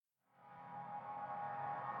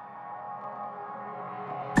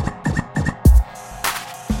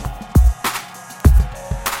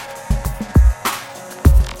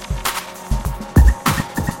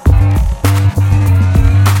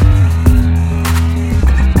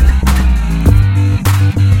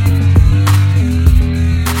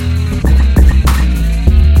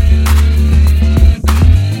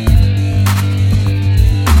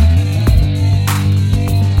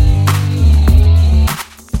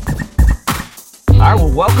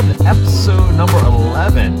welcome to episode number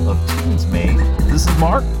 11 of Teens Made. This is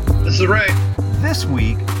Mark. This is Ray. This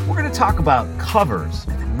week, we're going to talk about covers,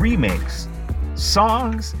 remakes,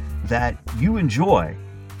 songs that you enjoy.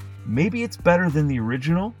 Maybe it's better than the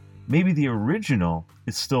original. Maybe the original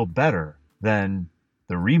is still better than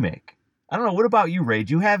the remake. I don't know. What about you, Ray?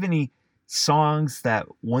 Do you have any songs that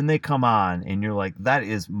when they come on and you're like, that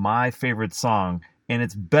is my favorite song and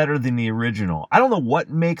it's better than the original? I don't know what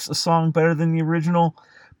makes a song better than the original,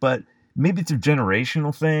 but maybe it's a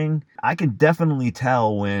generational thing. I can definitely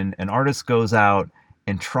tell when an artist goes out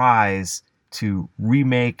and tries to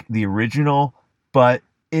remake the original, but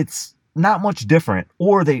it's not much different,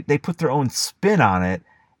 or they put their own spin on it,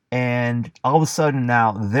 and all of a sudden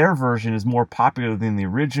now their version is more popular than the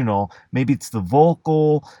original. Maybe it's the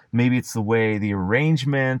vocal, maybe it's the way the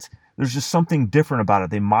arrangement. There's just something different about it.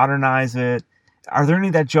 They modernize it. Are there any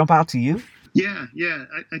that jump out to you? Yeah.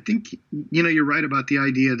 I think, you're right about the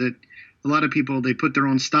idea that a lot of people, they put their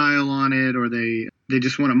own style on it, or they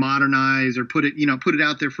just want to modernize or put it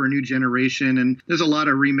out there for a new generation. And there's a lot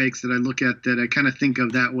of remakes that I look at that I kind of think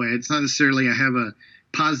of that way. It's not necessarily I have a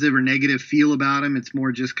positive or negative feel about them. It's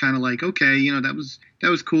more just kind of like, okay, that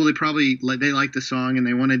was cool. They liked the song and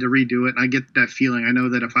they wanted to redo it. And I get that feeling. I know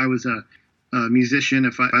that if I was a musician,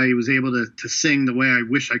 if I was able to sing the way I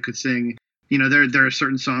wish I could sing, there are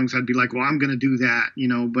certain songs I'd be like, well, I'm going to do that,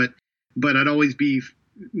 but I'd always be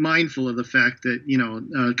mindful of the fact that,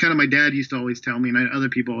 kind of my dad used to always tell me, and other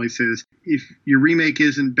people always say this, if your remake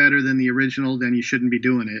isn't better than the original, then you shouldn't be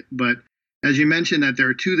doing it. But as you mentioned, that there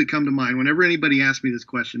are two that come to mind. Whenever anybody asks me this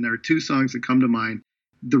question, there are two songs that come to mind,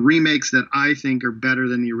 the remakes that I think are better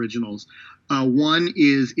than the originals. One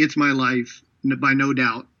is It's My Life by No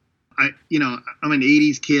Doubt. I'm an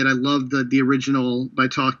 80s kid. I love the original by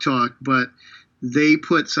Talk Talk, but they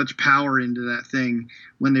put such power into that thing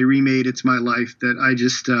when they remade It's My Life that I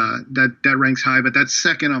just that ranks high. But that's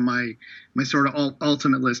second on my sort of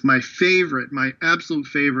ultimate list. My absolute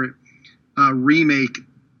favorite remake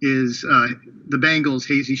is the Bangles'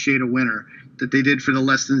 Hazy Shade of Winter that they did for the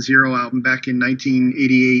Less Than Zero album back in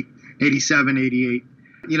 1988, 87, 88.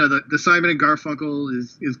 The Simon and Garfunkel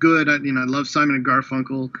is good. I love Simon and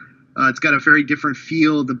Garfunkel. It's got a very different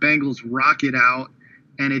feel. The Bangles rock it out,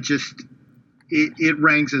 and it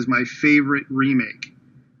ranks as my favorite remake.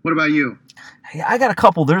 What about you? Hey, I got a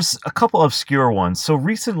couple. There's a couple obscure ones. So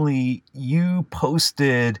recently you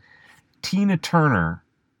posted Tina Turner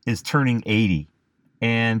is turning 80,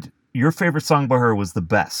 and your favorite song by her was The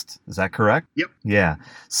Best. Is that correct? Yep. Yeah.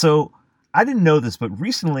 So I didn't know this, but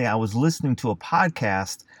recently I was listening to a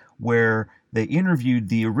podcast where they interviewed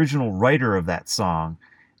the original writer of that song,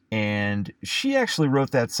 and she actually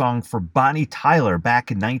wrote that song for Bonnie Tyler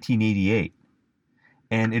back in 1988.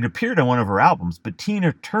 And it appeared on one of her albums, but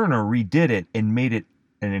Tina Turner redid it and made it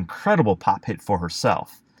an incredible pop hit for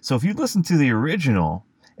herself. So if you listen to the original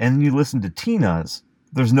and you listen to Tina's,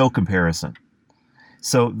 there's no comparison.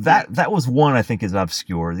 So that was one I think is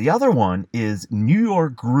obscure. The other one is New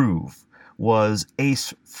York Groove was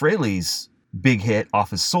Ace Frehley's big hit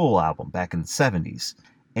off his solo album back in the 70s.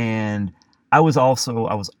 And I was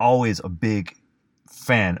always a big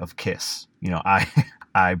fan of Kiss.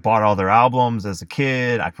 I bought all their albums as a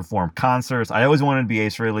kid. I performed concerts. I always wanted to be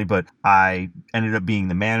Ace Frehley, but I ended up being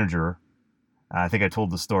the manager. I think I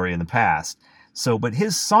told the story in the past. But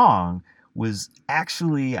his song was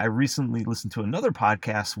actually, I recently listened to another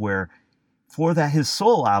podcast where for his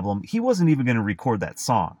solo album, he wasn't even going to record that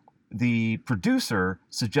song. The producer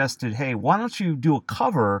suggested, hey, why don't you do a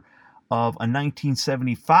cover of a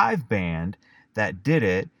 1975 band that did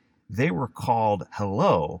it? They were called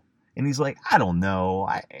Hello. And he's like, I don't know.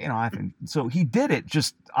 So he did it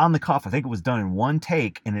just on the cuff. I think it was done in one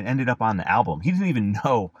take, and it ended up on the album. He didn't even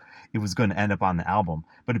know it was going to end up on the album,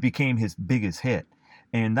 but it became his biggest hit.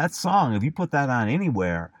 And that song, if you put that on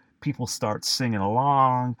anywhere, people start singing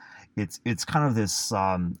along. It's kind of this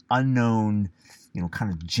unknown,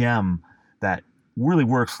 kind of gem that really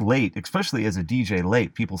works late, especially as a DJ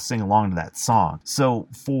late. People sing along to that song. So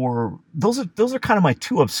those are kind of my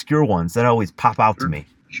two obscure ones that always pop out to me.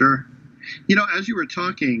 Sure. As you were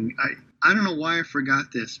talking, I don't know why I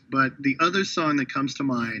forgot this, but the other song that comes to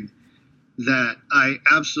mind that I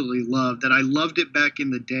absolutely love, that I loved it back in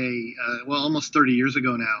the day, almost 30 years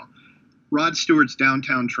ago now, Rod Stewart's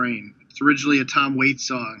Downtown Train. It's originally a Tom Waits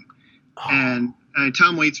song. Oh. And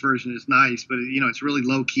Tom Waits' version is nice, but it's really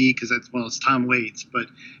low key because it's Tom Waits. But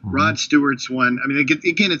Rod Stewart's one,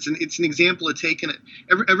 again, it's an example of taking it.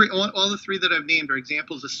 All the three that I've named are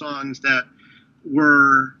examples of songs that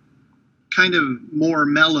were kind of more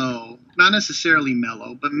mellow, not necessarily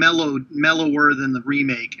mellow, but mellower than the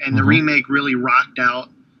remake. And the remake really rocked out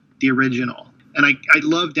the original. And I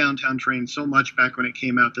loved Downtown Train so much back when it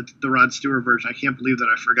came out, the Rod Stewart version. I can't believe that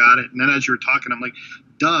I forgot it. And then as you were talking, I'm like,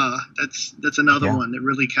 duh, that's another one that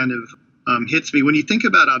really kind of hits me. When you think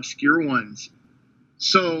about obscure ones,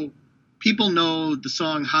 so people know the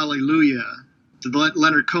song Hallelujah, the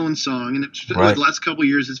Leonard Cohen song, and the last couple of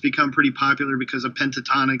years it's become pretty popular because of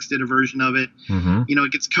Pentatonix did a version of it. You know,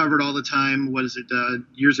 it gets covered all the time. What is it,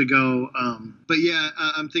 years ago? But yeah,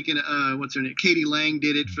 I'm thinking, what's her name? Katie Lang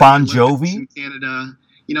did it for Bon Jovi in Canada.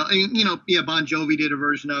 Yeah, Bon Jovi did a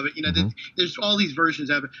version of it. You know, there's all these versions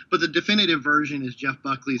of it, but the definitive version is Jeff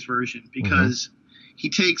Buckley's version because he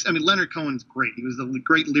takes. I mean, Leonard Cohen's great. He was a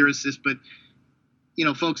great lyricist, but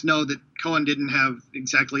folks know that Cohen didn't have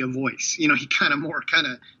exactly a voice. He kind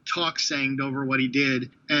of talk-sanged over what he did,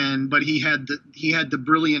 but he had the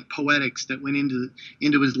brilliant poetics that went into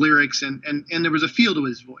his lyrics, and there was a feel to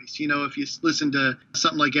his voice. If you listen to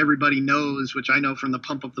something like Everybody Knows, which I know from the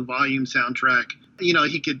Pump Up the Volume soundtrack,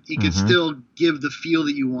 he could still give the feel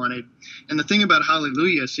that you wanted. And the thing about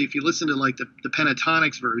Hallelujah, so if you listen to like the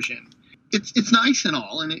Pentatonix version, it's nice and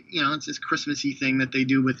all, and it's this Christmassy thing that they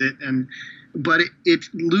do with it, but it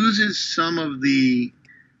loses some of the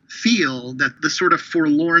feel, that the sort of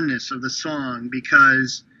forlornness of the song,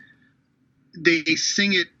 because they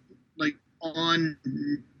sing it like on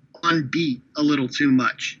beat a little too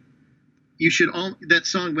much. That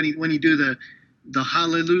song, when you do the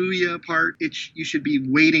Hallelujah part, you should be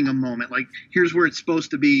waiting a moment. Like, here's where it's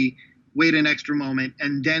supposed to be. Wait an extra moment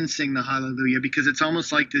and then sing the Hallelujah, because it's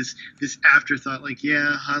almost like this afterthought, like,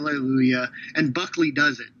 yeah, Hallelujah. And Buckley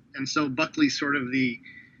does it. And so Buckley's sort of the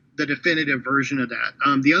definitive version of that.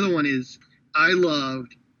 The other one is, I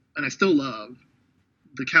loved, and I still love,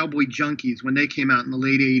 the Cowboy Junkies when they came out in the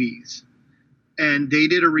late 80s. And they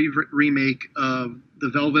did a remake of the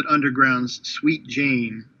Velvet Underground's Sweet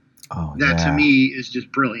Jane. Oh, that to me is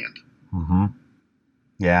just brilliant.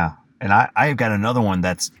 Yeah. And I've got another one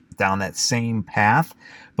that's down that same path,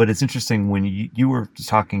 but it's interesting when you were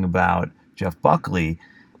talking about Jeff Buckley,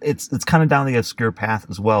 it's kind of down the obscure path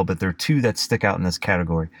as well, but there are two that stick out in this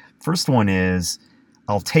category. First one is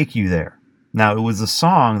I'll Take You There. Now, it was a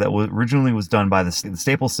song that originally was done by the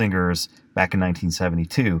Staple Singers back in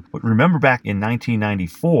 1972, but remember back in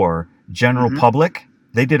 1994, General Public,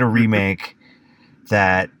 they did a remake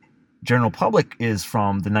that General Public is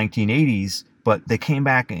from the 1980s, but they came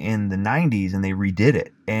back in the 90s and they redid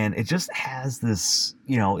it. And it just has this,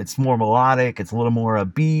 it's more melodic, it's a little more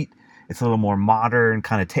upbeat, it's a little more modern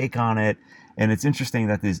kind of take on it. And it's interesting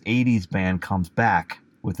that this 80s band comes back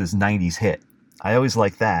with this 90s hit. I always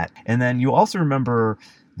like that. And then you also remember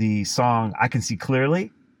the song I Can See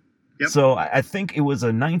Clearly. Yep. So I think it was a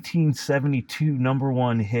 1972 number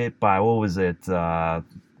one hit by, what was it?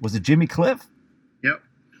 Was it Jimmy Cliff? Yep.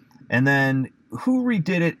 And then who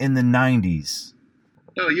redid it in the 90s?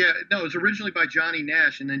 Oh, yeah. No, it was originally by Johnny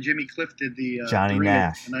Nash, and then Jimmy Cliff did the Johnny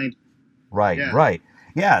Nash. Right.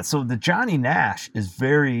 Yeah, so the Johnny Nash is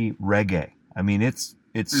very reggae. I mean, it's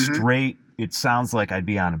straight. It sounds like I'd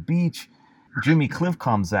be on a beach. Jimmy Cliff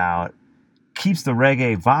comes out, keeps the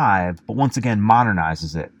reggae vibe, but once again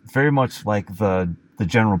modernizes it. Very much like the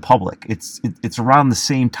General Public. It's around the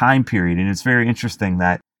same time period, and it's very interesting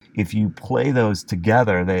that if you play those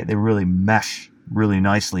together, they really mesh really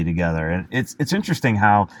nicely together. And it's interesting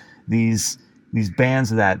how these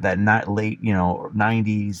bands of that not late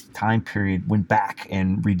 90s time period went back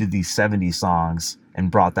and redid these 70s songs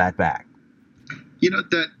and brought that back.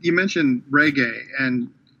 That you mentioned reggae,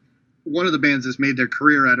 and one of the bands that's made their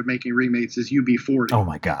career out of making remakes is UB40. Oh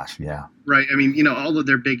my gosh, yeah. Right. I mean, all of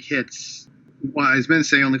their big hits, Wise Men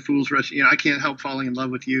Say Only Fools Rush, I Can't Help Falling in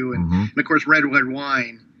Love with You, and of course Red Red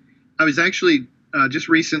Wine. I was actually just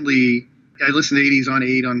recently, I listened to 80s on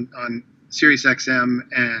 8 on Sirius XM,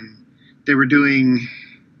 and they were doing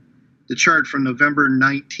the chart from November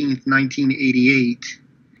 19th, 1988.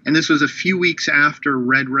 And this was a few weeks after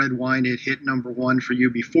Red Red Wine had hit number one for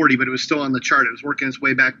UB40, but it was still on the chart. It was working its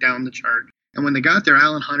way back down the chart. And when they got there,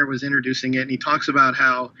 Alan Hunter was introducing it, and he talks about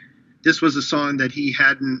how this was a song that he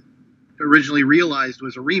hadn't originally realized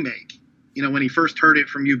was a remake. When he first heard it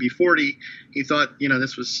from UB40, he thought,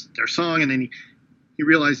 this was their song, and then he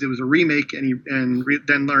realized it was a remake, and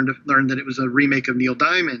then learned that it was a remake of Neil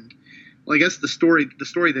Diamond. Well, I guess the story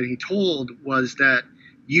that he told was that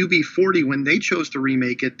UB40, when they chose to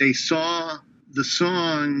remake it, they saw the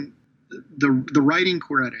song, the writing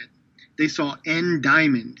credit. They saw N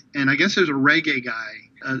Diamond, and I guess there's a reggae guy,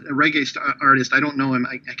 a reggae artist. I don't know him.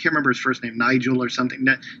 I can't remember his first name, Nigel or something.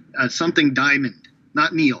 Something Diamond,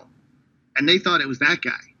 not Neil. and they thought it was that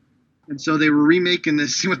guy. And so they were remaking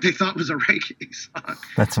this, what they thought was a reggae song.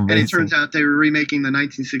 That's amazing. And it turns out they were remaking the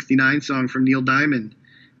 1969 song from Neil Diamond.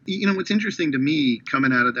 You know, what's interesting to me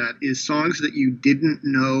coming out of that is songs that you didn't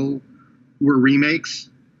know were remakes.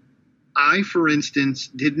 I, for instance,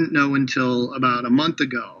 didn't know until about a month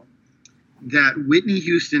ago that Whitney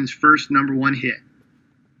Houston's first number one hit.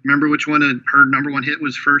 Remember which one her number one hit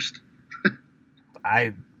was first?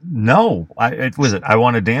 No. Was it I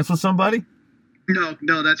Want to Dance with Somebody?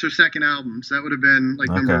 No, that's her second album. So that would have been like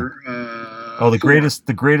number. The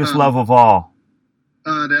greatest love of all.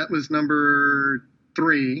 That was number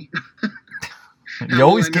 3. You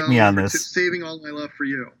always get me on this. Saving All My Love for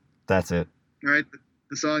You. That's it. All right,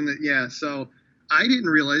 the song that So I didn't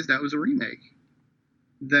realize that was a remake.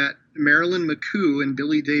 That Marilyn McCoo and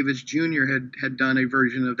Billy Davis Jr. had done a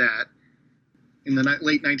version of that in the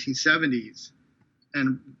late 1970s,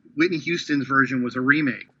 and Whitney Houston's version was a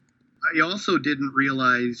remake. I also didn't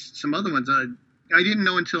realize some other ones. I didn't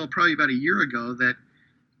know until probably about a year ago that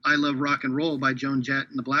I Love Rock and Roll by Joan Jett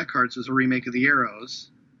and the Blackhearts was a remake of The Arrows.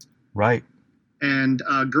 Right. And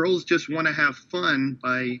Girls Just Want to Have Fun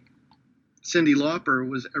by Cyndi Lauper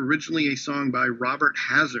was originally a song by Robert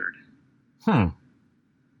Hazard.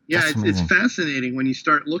 Yeah, it's fascinating when you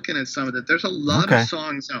start looking at some of it. There's a lot of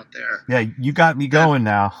songs out there. Yeah, you got me going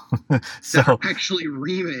now. So that are actually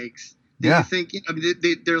remakes. You think, I mean,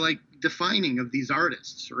 they're like defining of these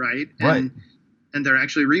artists, right? Right. And they're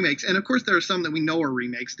actually remakes. And of course, there are some that we know are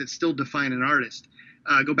remakes that still define an artist.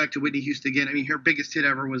 Go back to Whitney Houston again. I mean, her biggest hit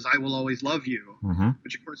ever was I Will Always Love You,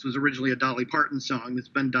 which of course was originally a Dolly Parton song that's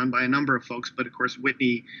been done by a number of folks. But of course,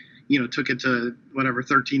 Whitney, took it to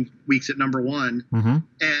 13 weeks at number 1.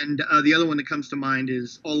 And the other one that comes to mind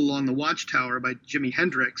is All Along the Watchtower by Jimi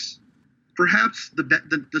Hendrix. Perhaps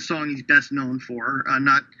the song he's best known for,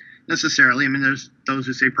 not necessarily. I mean, there's those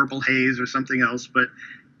who say Purple Haze or something else, but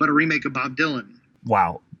a remake of Bob Dylan.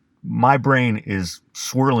 Wow. My brain is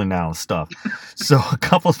swirling now with stuff. So a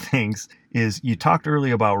couple things is you talked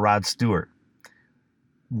earlier about Rod Stewart.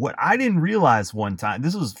 What I didn't realize one time,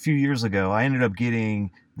 this was a few years ago, I ended up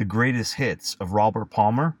getting the greatest hits of Robert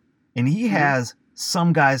Palmer, and he has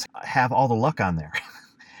Some Guys Have All the Luck on there.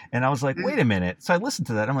 And I was like, wait a minute. So I listened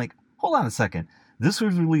to that. I'm like, hold on a second. This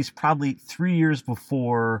was released probably 3 years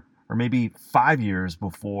before, or maybe 5 years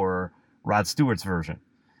before Rod Stewart's version.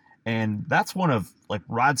 And that's one of like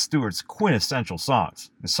Rod Stewart's quintessential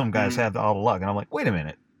songs. Some Guys Have All the Luck. And I'm like, wait a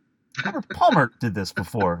minute. Robert Palmer did this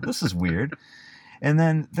before. This is weird. And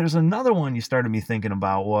then there's another one you started me thinking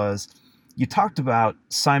about was you talked about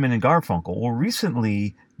Simon and Garfunkel. Well,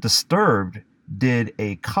 recently Disturbed did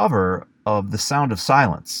a cover of The Sound of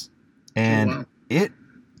Silence. And it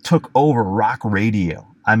took over rock radio.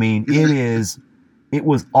 I mean, it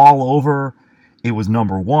was all over. It was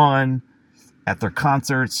number 1. At their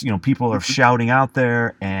concerts, people are shouting out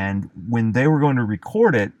there, and when they were going to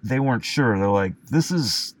record it, they weren't sure. They're like, this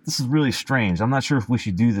is really strange. I'm not sure if we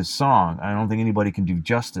should do this song. I don't think anybody can do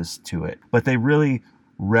justice to it. But they really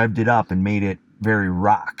revved it up and made it very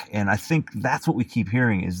rock. And I think that's what we keep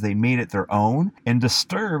hearing is they made it their own. And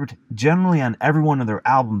Disturbed, generally on every one of their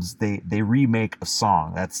albums, they remake a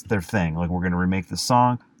song. That's their thing. Like, we're going to remake the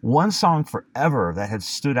song. One song forever that had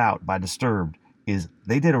stood out by Disturbed is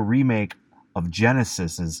they did a remake of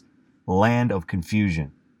Genesis's Land of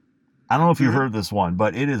Confusion. I don't know if you heard this one,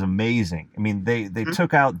 but it is amazing. I mean, they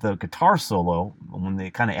took out the guitar solo when they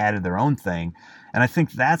kind of added their own thing. And I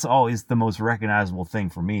think that's always the most recognizable thing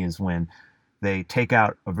for me is when they take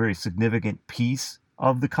out a very significant piece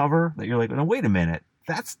of the cover that you're like, no, wait a minute.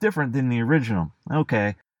 That's different than the original.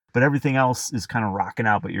 Okay. But everything else is kind of rocking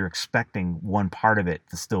out, but you're expecting one part of it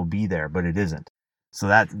to still be there, but it isn't. So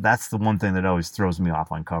that's the one thing that always throws me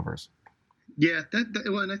off on covers. Yeah,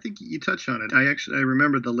 well, and I think you touched on it. I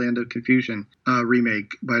remember the Land of Confusion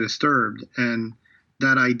remake by Disturbed, and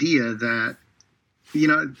that idea that,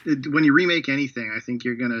 when you remake anything, I think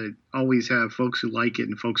you're going to always have folks who like it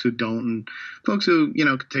and folks who don't, and folks who,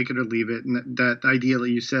 can take it or leave it. And that idea that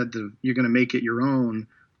you said that you're going to make it your own,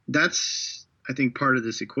 that's, I think, part of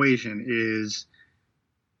this equation is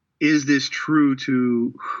this true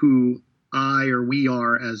to who I or we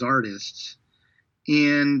are as artists?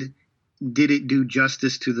 And did it do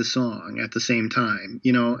justice to the song at the same time?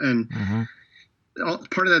 And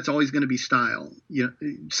part of that's always going to be style.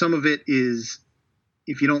 Some of it is,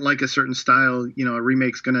 if you don't like a certain style, a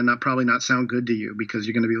remake's going to probably not sound good to you because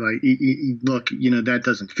you're going to be like, look, that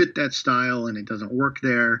doesn't fit that style and it doesn't work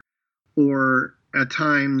there. Or at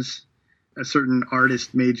times, a certain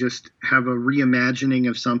artist may just have a reimagining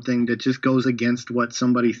of something that just goes against what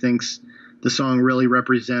somebody thinks the song really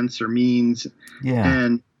represents or means.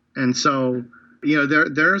 Yeah. And so,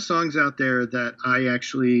 there are songs out there that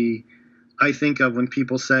I think of when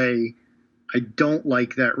people say I don't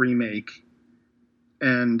like that remake.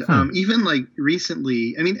 And even like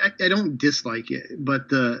recently, I mean, I don't dislike it, but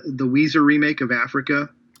the Weezer remake of Africa,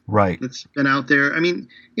 Right. that's been out there. I mean,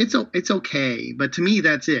 it's okay, but to me,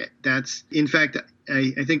 that's it. That's, in fact,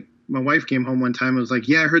 I think my wife came home one time and was like,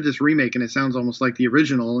 "Yeah, I heard this remake and it sounds almost like the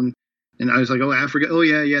original." And I was like, "Oh, Africa. Oh,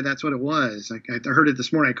 yeah, that's what it was." Like, I heard it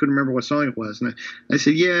this morning. I couldn't remember what song it was, and I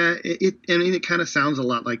said, "Yeah, I mean, it kind of sounds a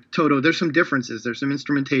lot like Toto. There's some differences. There's some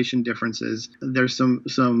instrumentation differences. There's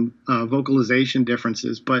some vocalization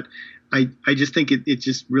differences, but I just think it's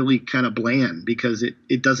just really kind of bland because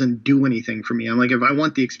it doesn't do anything for me. I'm like, if I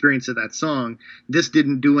want the experience of that song, this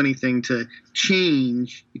didn't do anything to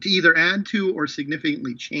either add to or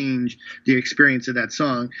significantly change the experience of that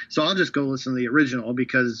song. So I'll just go listen to the original,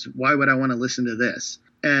 because why would I want to listen to this?"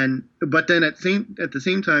 But then at the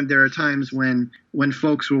same time, there are times when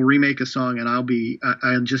folks will remake a song and I'll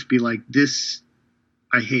just be like, "This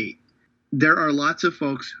I hate." There are lots of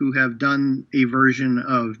folks who have done a version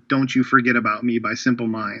of "Don't You Forget About Me" by Simple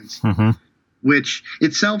Minds, which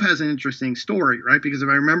itself has an interesting story, right? Because if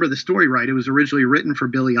I remember the story right, it was originally written for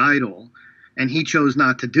Billy Idol, and he chose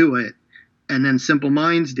not to do it. And then Simple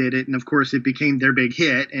Minds did it, and of course it became their big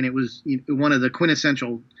hit, and it was one of the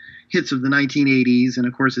quintessential hits of the 1980s, and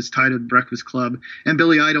of course it's tied to Breakfast Club. And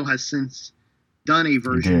Billy Idol has since done a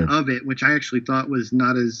version of it, which I actually thought was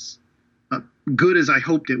not as good as I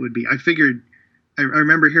hoped it would be. I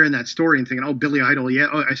remember hearing that story and thinking, "Oh, Billy Idol, yeah."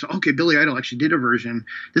 Oh, I said, "Okay, Billy Idol actually did a version.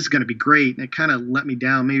 This is going to be great." And it kind of let me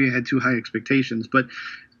down. Maybe I had too high expectations, but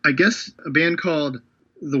I guess a band called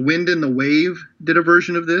The Wind and the Wave did a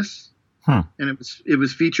version of this, and it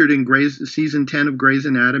was featured in season 10 of Grey's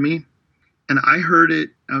Anatomy. And I heard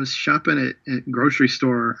it. I was shopping at a grocery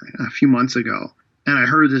store a few months ago, and I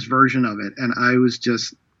heard this version of it, and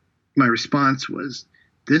my response was,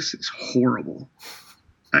 "This is horrible."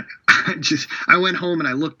 I went home and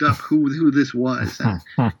I looked up who this was,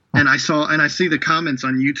 and I see the comments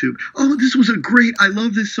on YouTube. "Oh, this was I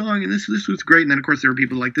love this song, and this was great." And then of course there were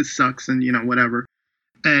people like, "This sucks," and whatever.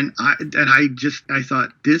 And I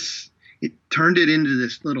thought it turned it into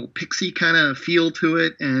this little Pixie kind of feel to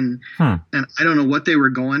it, and I don't know what they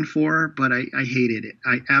were going for, but I hated it.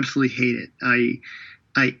 I absolutely hate it.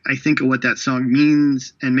 I think of what that song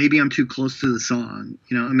means, and maybe I'm too close to the song,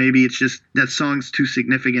 maybe it's just that song's too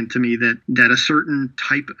significant to me that a certain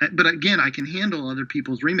type, but again, I can handle other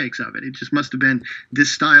people's remakes of it. It just must have been,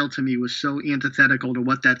 this style to me was so antithetical to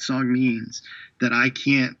what that song means that I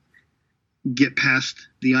can't get past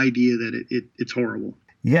the idea that it's horrible.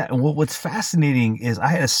 Yeah, and what's fascinating is I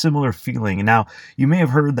had a similar feeling. And now, you may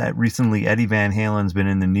have heard that recently Eddie Van Halen's been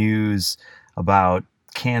in the news about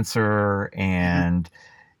cancer, and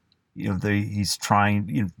he's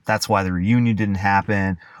trying, that's why the reunion didn't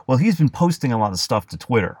happen. Well, he's been posting a lot of stuff to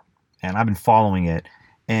Twitter, and I've been following it.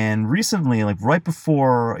 And recently, like right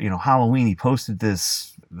before Halloween, he posted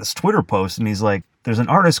this Twitter post, and he's like, "There's an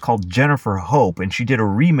artist called Jennifer Hope, and she did a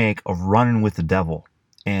remake of Running with the Devil."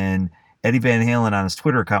 And Eddie Van Halen on his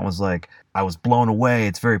Twitter account was like, "I was blown away.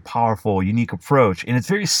 It's very powerful, unique approach." And it's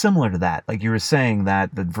very similar to that. Like you were saying,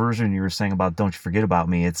 that the version you were saying about "Don't You Forget About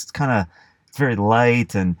Me," it's very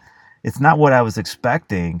light, and it's not what I was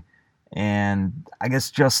expecting. And I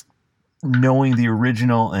guess just knowing the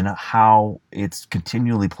original and how it's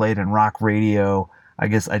continually played in rock radio, I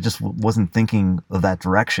guess I just wasn't thinking of that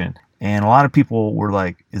direction. And a lot of people were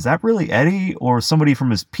like, "Is that really Eddie or somebody from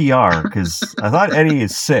his PR?" Because I thought Eddie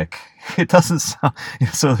is sick. It doesn't sound.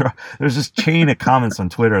 So there's this chain of comments on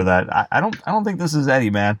Twitter that I don't think this is Eddie,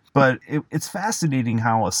 man. But it's fascinating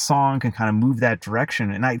how a song can kind of move that direction.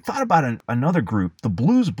 And I thought about another group, the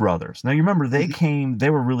Blues Brothers. Now you remember they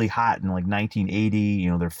were really hot in like 1980.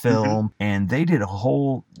 Their film, and they did a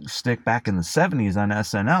whole stick back in the 70s on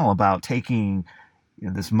SNL about taking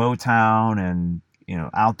this Motown and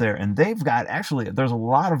out there, and they've got, actually, there's a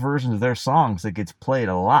lot of versions of their songs that gets played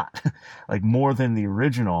a lot, like more than the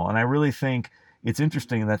original. And I really think it's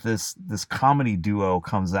interesting that this comedy duo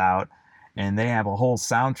comes out, and they have a whole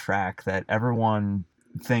soundtrack that everyone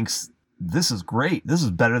thinks, "This is great. This is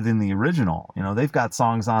better than the original." They've got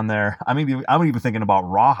songs on there. I mean, I'm even thinking about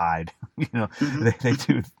Rawhide. They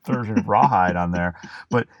do a version of Rawhide on there,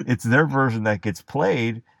 but it's their version that gets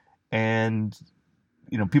played, and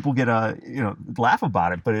people get laugh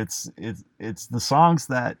about it, but it's the songs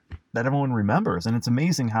that everyone remembers. And it's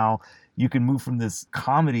amazing how you can move from this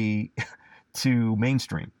comedy to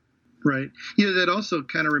mainstream. Right. That also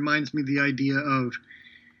kind of reminds me of the idea of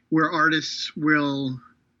where artists will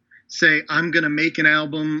say, "I'm going to make an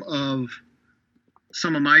album of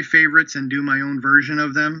some of my favorites and do my own version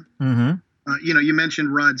of them. Mm-hmm. You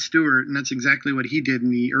mentioned Rod Stewart, and that's exactly what he did in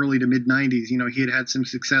the early to mid '90s. He had some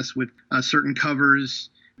success with certain covers,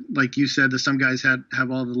 like you said. Some guys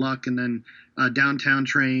have all the luck, and then Downtown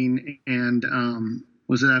Train, and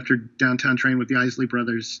was it after Downtown Train with the Isley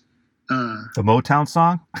Brothers? The Motown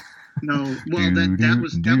song? No, well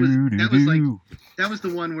that was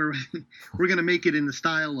the one where we're gonna make it in the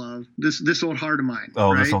style of this old heart of mine.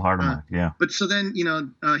 Oh, right? This Old Heart of Mine, yeah. But so then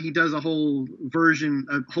he does a whole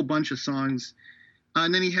bunch of songs,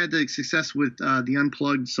 and then he had the success with the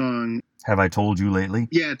Unplugged song. Have I Told You Lately?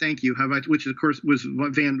 Yeah, thank you. Which of course was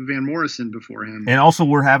Van Morrison before him. And also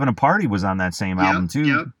We're Having a Party was on that same album too.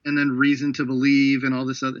 Yep. And then Reason to Believe and all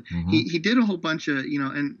this other. Mm-hmm. He did a whole bunch of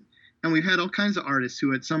and we've had all kinds of artists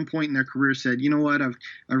who at some point in their career said, you know what, I've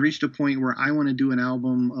reached a point where I want to do an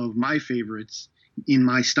album of my favorites in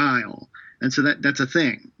my style. And so that's a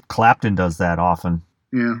thing. Clapton does that often.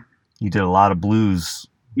 Yeah. He did a lot of blues.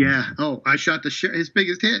 Yeah. Oh, I Shot the Sheriff, his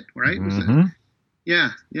biggest hit, right? Mm-hmm. Yeah.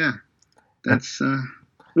 That's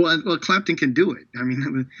well, Clapton can do it. I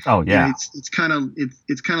mean, oh yeah. It's kind of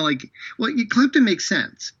like, well, Clapton makes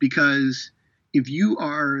sense because if you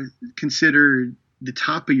are considered the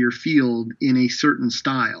top of your field in a certain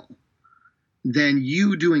style, then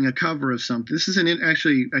you doing a cover of something. This isn't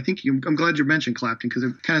actually. I think I'm glad you mentioned Clapton because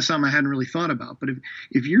it's kind of something I hadn't really thought about. But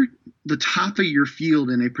if you're the top of your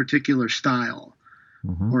field in a particular style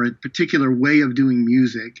mm-hmm. or a particular way of doing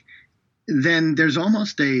music, then there's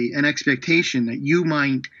almost an expectation that you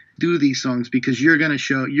might do these songs because you're going to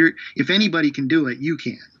show if anybody can do it, you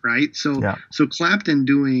can, right? So Clapton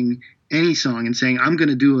doing any song and saying, I'm going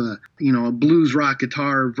to do a blues rock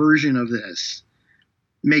guitar version of this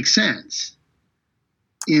makes sense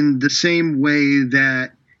in the same way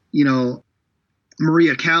that,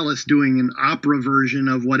 Maria Callas doing an opera version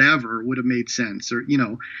of whatever would have made sense, or,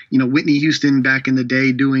 Whitney Houston back in the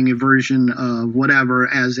day doing a version of whatever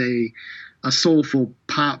as a soulful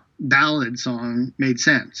pop ballad song made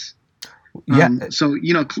sense. Yeah. So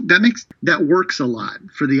that works a lot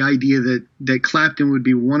for the idea that Clapton would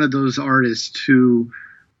be one of those artists who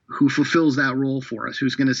fulfills that role for us,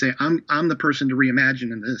 who's going to say, I'm the person to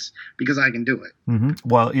reimagine in this because I can do it. Mm-hmm.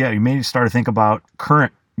 Well, yeah, you made me start to think about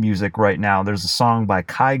current music right now. There's a song by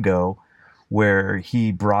Kygo where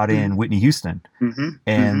he brought in Whitney Houston, mm-hmm.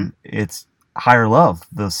 and mm-hmm. it's Higher Love,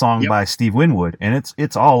 the song by Steve Winwood, and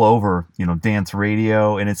it's all over, dance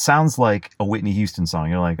radio, and it sounds like a Whitney Houston song.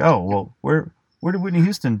 You're like, oh, well, where did Whitney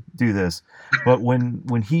Houston do this? But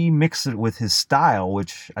when he mixed it with his style,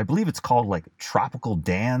 which I believe it's called like tropical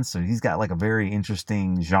dance, so he's got like a very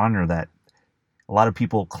interesting genre that a lot of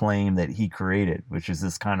people claim that he created, which is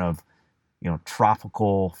this kind of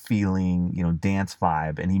tropical feeling, dance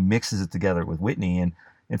vibe, and he mixes it together with Whitney, and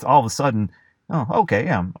it's all of a sudden, oh, okay,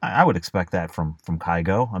 yeah, I would expect that from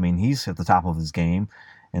Kygo. I mean, he's at the top of his game,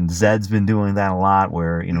 and Zed's been doing that a lot,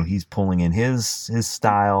 where he's pulling in his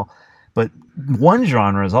style. But one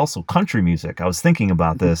genre is also country music. I was thinking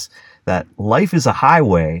about this, that Life is a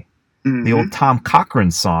Highway, mm-hmm. the old Tom Cochrane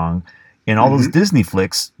song, in all mm-hmm. those Disney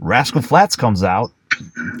flicks, Rascal Flatts comes out,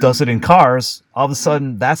 does it in Cars. All of a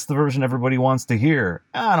sudden, that's the version everybody wants to hear.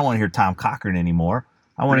 I don't want to hear Tom Cochrane anymore.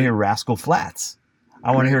 I want to hear Rascal Flatts.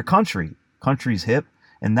 I want to hear country. Country's hip,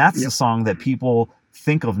 and that's the song that people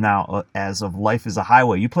think of now as of Life is a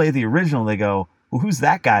Highway. You play the original, they go, well, who's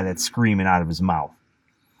that guy that's screaming out of his mouth?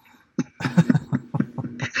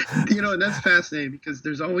 And that's fascinating because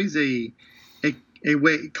there's always a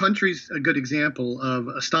way. Country's a good example of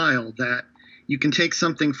a style that you can take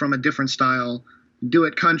something from a different style, do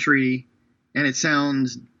it country, and it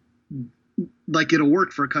sounds like it'll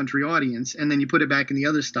work for a country audience, and then you put it back in the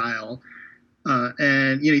other style.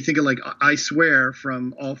 And you think of like I Swear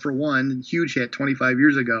from All for One, huge hit 25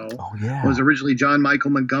 years ago. Oh yeah, it was originally John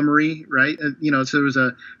Michael Montgomery, right? So there was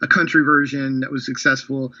a country version that was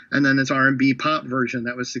successful, and then this R&B pop version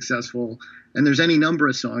that was successful. And there's any number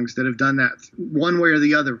of songs that have done that one way or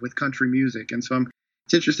the other with country music. And so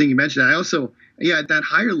it's interesting you mentioned that. I also, that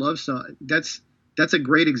Higher Love song, that's a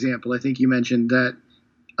great example. I think you mentioned that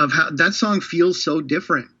of how that song feels so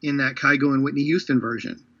different in that Kygo and Whitney Houston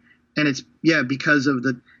version. And it's, because of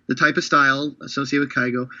the type of style associated with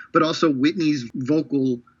Kygo, but also Whitney's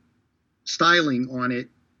vocal styling on it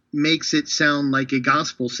makes it sound like a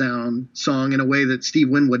gospel song in a way that Steve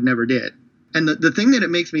Winwood never did. And the thing that it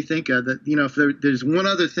makes me think of, that, if there's one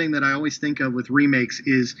other thing that I always think of with remakes,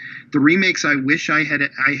 is the remakes I wish I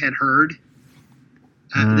had heard.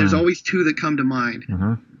 There's always two that come to mind.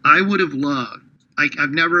 Mm-hmm. I would have loved,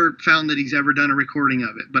 I've never found that he's ever done a recording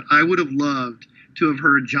of it, but I would have loved to have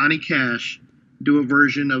heard Johnny Cash do a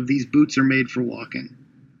version of These Boots Are Made for Walking.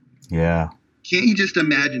 Yeah. Can't you just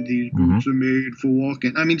imagine These Boots Are Made for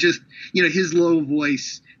Walking? I mean, just, his low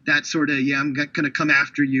voice, that sort of, I'm going to come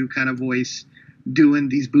after you kind of voice, doing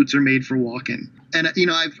These Boots Are Made for Walking. And,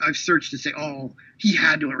 I've searched to say, oh, he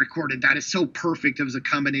had to have recorded that. It's so perfect. It was a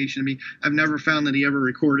combination. I mean, I've never found that he ever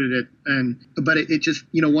recorded it. But it just,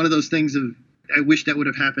 one of those things of, I wish that would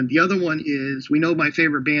have happened. The other one is, we know my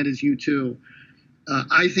favorite band is U2.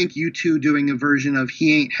 I think U2 doing a version of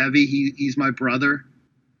He Ain't Heavy, He's My Brother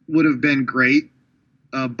would have been great.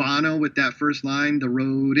 Bono with that first line, the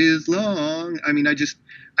road is long. I mean,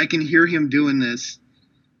 I can hear him doing this,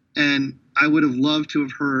 and I would have loved to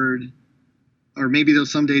have heard, or maybe they'll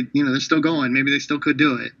someday, they're still going, maybe they still could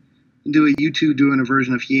do it, do a U2 doing a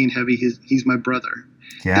version of He Ain't Heavy, He's My Brother.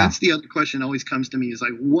 Yeah. That's the other question that always comes to me is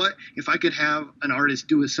like, what if I could have an artist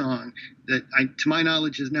do a song that, to my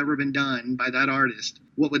knowledge, has never been done by that artist?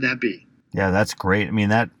 What would that be? Yeah, that's great. I mean,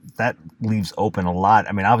 that leaves open a lot.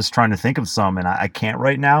 I mean, I was trying to think of some, and I can't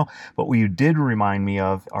right now. But what you did remind me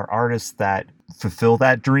of are artists that fulfill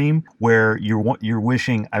that dream, where you're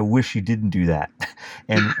wishing, I wish you didn't do that.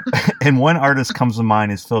 And and one artist comes to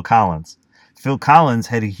mind is Phil Collins. Phil Collins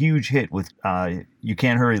had a huge hit with "You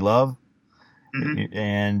Can't Hurry Love,"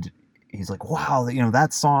 and he's like, wow,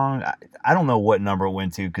 that song. I don't know what number it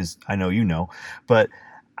went to because I know but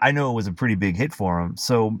I know it was a pretty big hit for him.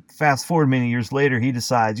 So fast forward many years later, he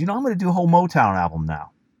decides, I'm going to do a whole Motown album now.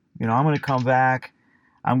 I'm going to come back.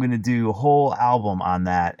 I'm going to do a whole album on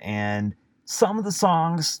that. And some of the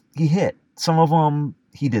songs he hit, some of them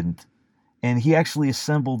he didn't. And he actually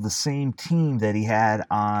assembled the same team that he had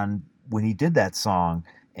on when he did that song.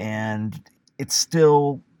 And it's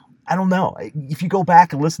still, I don't know. If you go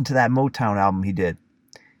back and listen to that Motown album he did,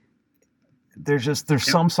 there's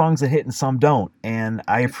some songs that hit and some don't. And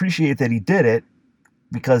I appreciate that he did it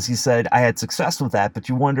because he said, I had success with that, but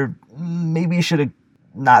you wondered, maybe you should have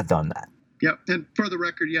not done that. Yep. And for the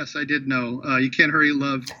record, yes, I did know. You Can't Hurry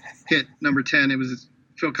Love hit number 10. It was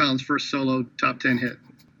Phil Collins' first solo top 10 hit.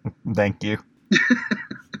 Thank you.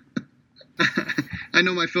 I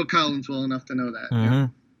know my Phil Collins well enough to know that. Mm-hmm. Yeah.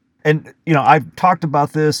 And, I've talked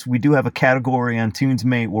about this. We do have a category on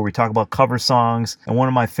TunesMate where we talk about cover songs. And one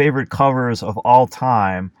of my favorite covers of all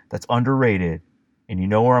time that's underrated, and you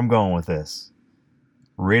know where I'm going with this,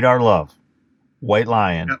 Radar Love, White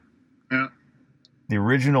Lion. Yep. Yep. The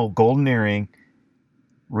original Golden Earring,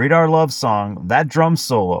 Radar Love song, that drum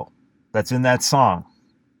solo that's in that song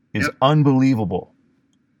is unbelievable.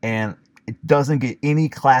 And it doesn't get any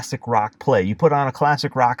classic rock play. You put on a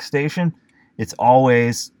classic rock station, it's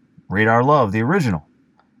always Radar Love, the original.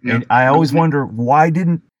 Yep. And I always wonder,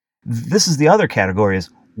 this is the other category, is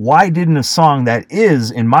why didn't a song that is,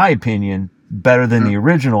 in my opinion, better than the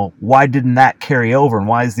original, why didn't that carry over? And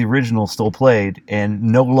why is the original still played and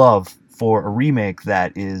no love for a remake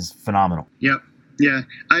that is phenomenal? Yep. Yeah.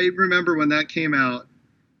 I remember when that came out,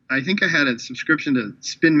 I think I had a subscription to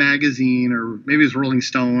Spin Magazine, or maybe it was Rolling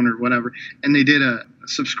Stone or whatever, and they did a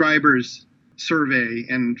subscribers survey,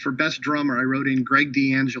 and for best drummer I wrote in Greg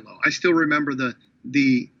D'Angelo. I still remember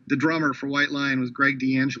the drummer for White Lion was Greg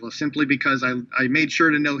D'Angelo, simply because I made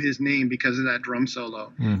sure to know his name because of that drum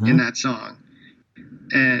solo in that song.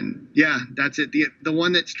 And yeah, that's it. The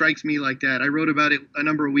one that strikes me like that, I wrote about it a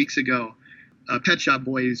number of weeks ago. Pet Shop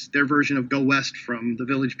Boys, their version of Go West from the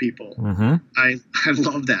Village People. I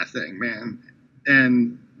love that thing, man.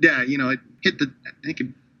 And yeah, it hit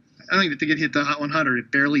I don't even think it hit the Hot 100.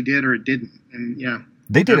 It barely did, or it didn't. And yeah,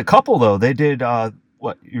 they did a couple though. They did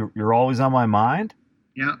what? You're Always on My Mind.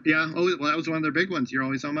 Yeah. Oh, well, that was one of their big ones. You're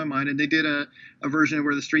Always on My Mind, and they did a version of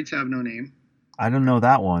Where the Streets Have No Name. I don't know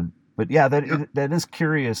that one, but yeah, that is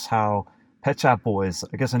curious how Pet Shop Boys.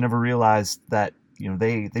 I guess I never realized that.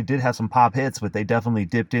 They did have some pop hits, but they definitely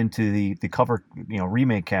dipped into the cover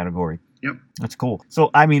remake category. Yep. That's cool.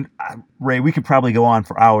 So, I mean, Ray, we could probably go on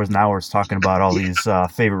for hours and hours talking about all these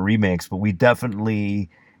favorite remakes, but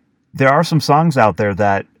there are some songs out there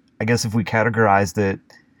that I guess if we categorized it,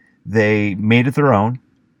 they made it their own,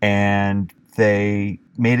 and they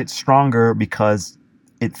made it stronger because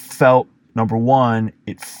it felt, number one,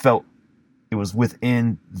 it was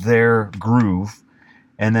within their groove.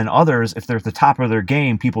 And then others, if they're at the top of their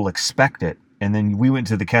game, people expect it. And then we went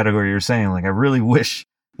to the category you're saying, like, I really wish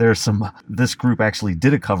this group actually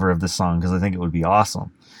did a cover of this song because I think it would be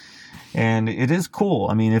awesome. And it is cool.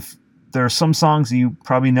 I mean, if there are some songs that you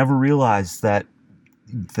probably never realized that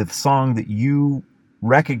the song that you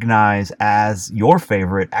recognize as your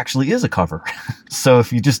favorite actually is a cover. So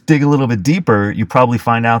if you just dig a little bit deeper, you probably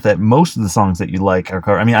find out that most of the songs that you like are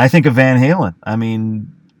cover. I mean, I think of Van Halen. I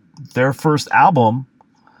mean, their first album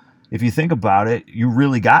if you think about it, You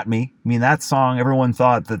Really Got Me. I mean, that song, everyone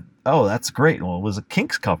thought that, oh, that's great. Well, it was a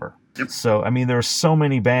Kinks cover. Yep. So, I mean, there are so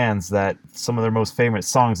many bands that some of their most famous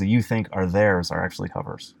songs that you think are theirs are actually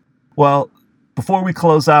covers. Well, before we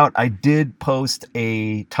close out, I did post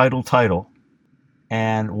a title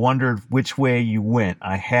and wondered which way you went.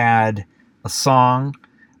 I had a song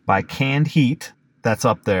by Canned Heat that's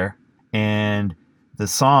up there, and the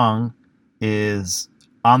song is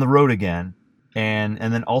On the Road Again, and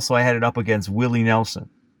then also I had it up against Willie Nelson.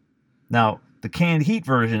 Now, the Canned Heat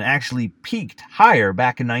version actually peaked higher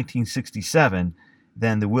back in 1967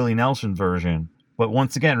 than the Willie Nelson version. But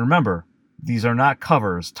once again, remember, these are not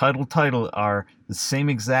covers. Title are the same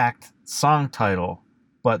exact song title,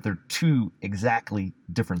 but they're two exactly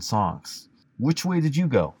different songs. Which way did you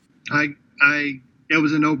go? It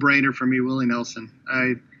was a no-brainer for me, Willie Nelson.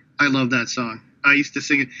 I love that song. I used to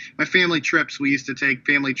sing it. My family trips, we used to take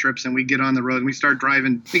family trips, and we'd get on the road, and we'd start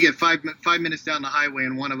driving. We get 5 minutes down the highway,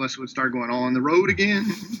 and one of us would start going, on the road again.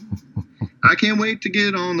 I can't wait to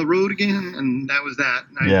get on the road again. And that was that.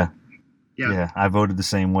 Yeah, I voted the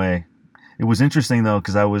same way. It was interesting, though,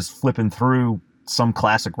 because I was flipping through some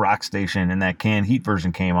classic rock station, and that Canned Heat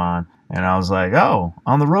version came on, and I was like, oh,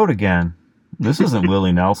 On the Road Again. This isn't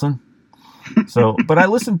Willie Nelson. So, but I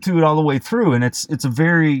listened to it all the way through, and it's a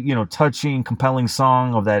very, touching, compelling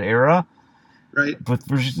song of that era. Right. But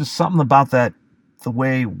there's just something about that, the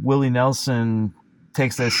way Willie Nelson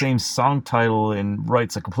takes that same song title and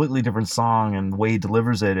writes a completely different song, and the way he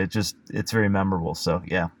delivers it, it's very memorable. So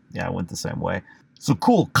yeah, I went the same way. So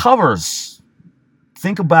cool. Covers.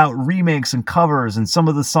 Think about remakes and covers and some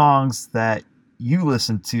of the songs that you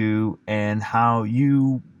listen to and how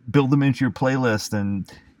you build them into your playlist,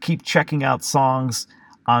 and keep checking out songs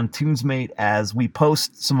on TunesMate as we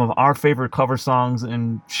post some of our favorite cover songs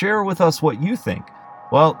and share with us what you think.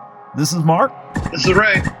 Well, this is Mark. This is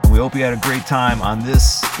Ray. We hope you had a great time on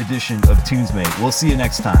this edition of TunesMate. We'll see you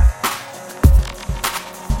next time.